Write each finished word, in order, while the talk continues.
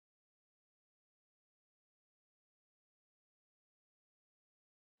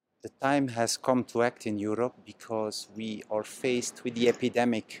The time has come to act in Europe because we are faced with the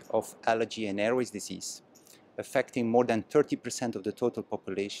epidemic of allergy and airways disease, affecting more than 30% of the total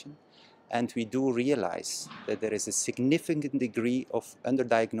population. And we do realize that there is a significant degree of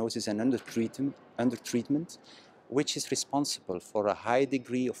underdiagnosis and undertreatment, which is responsible for a high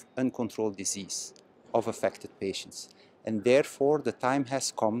degree of uncontrolled disease of affected patients. And therefore, the time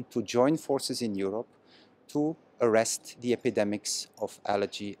has come to join forces in Europe to arrest the epidemics of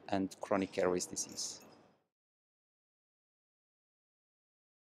allergy and chronic airways disease.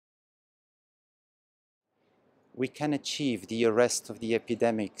 We can achieve the arrest of the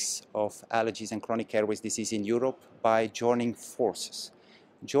epidemics of allergies and chronic airways disease in Europe by joining forces.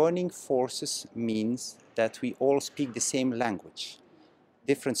 Joining forces means that we all speak the same language.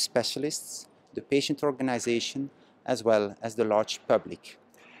 Different specialists, the patient organization, as well as the large public.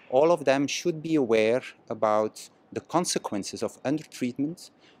 All of them should be aware about the consequences of undertreatment,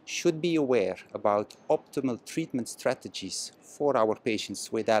 should be aware about optimal treatment strategies for our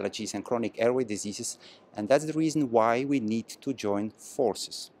patients with allergies and chronic airway diseases, and that's the reason why we need to join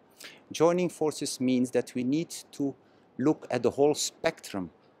forces. Joining forces means that we need to look at the whole spectrum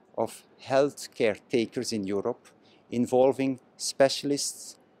of healthcare takers in Europe, involving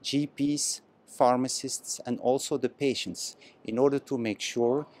specialists, GPs, pharmacists, and also the patients, in order to make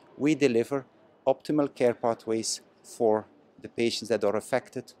sure we deliver optimal care pathways for the patients that are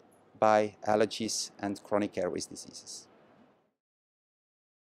affected by allergies and chronic airways diseases.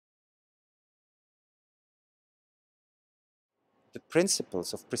 The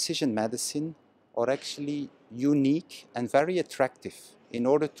principles of precision medicine are actually unique and very attractive in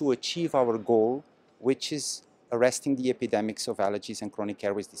order to achieve our goal, which is arresting the epidemics of allergies and chronic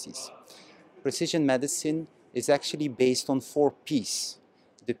airways disease. Precision medicine is actually based on 4 P's.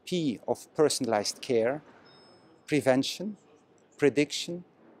 The P of personalized care, prevention, prediction,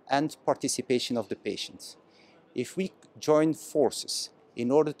 and participation of the patient. If we join forces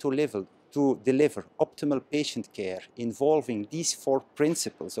in order to deliver optimal patient care involving these 4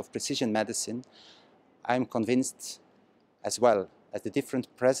 principles of precision medicine, I'm convinced, as well as the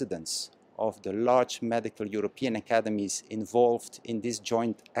different presidents of the large medical European academies involved in this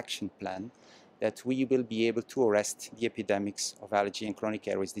joint action plan, that we will be able to arrest the epidemics of allergy and chronic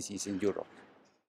airways disease in Europe.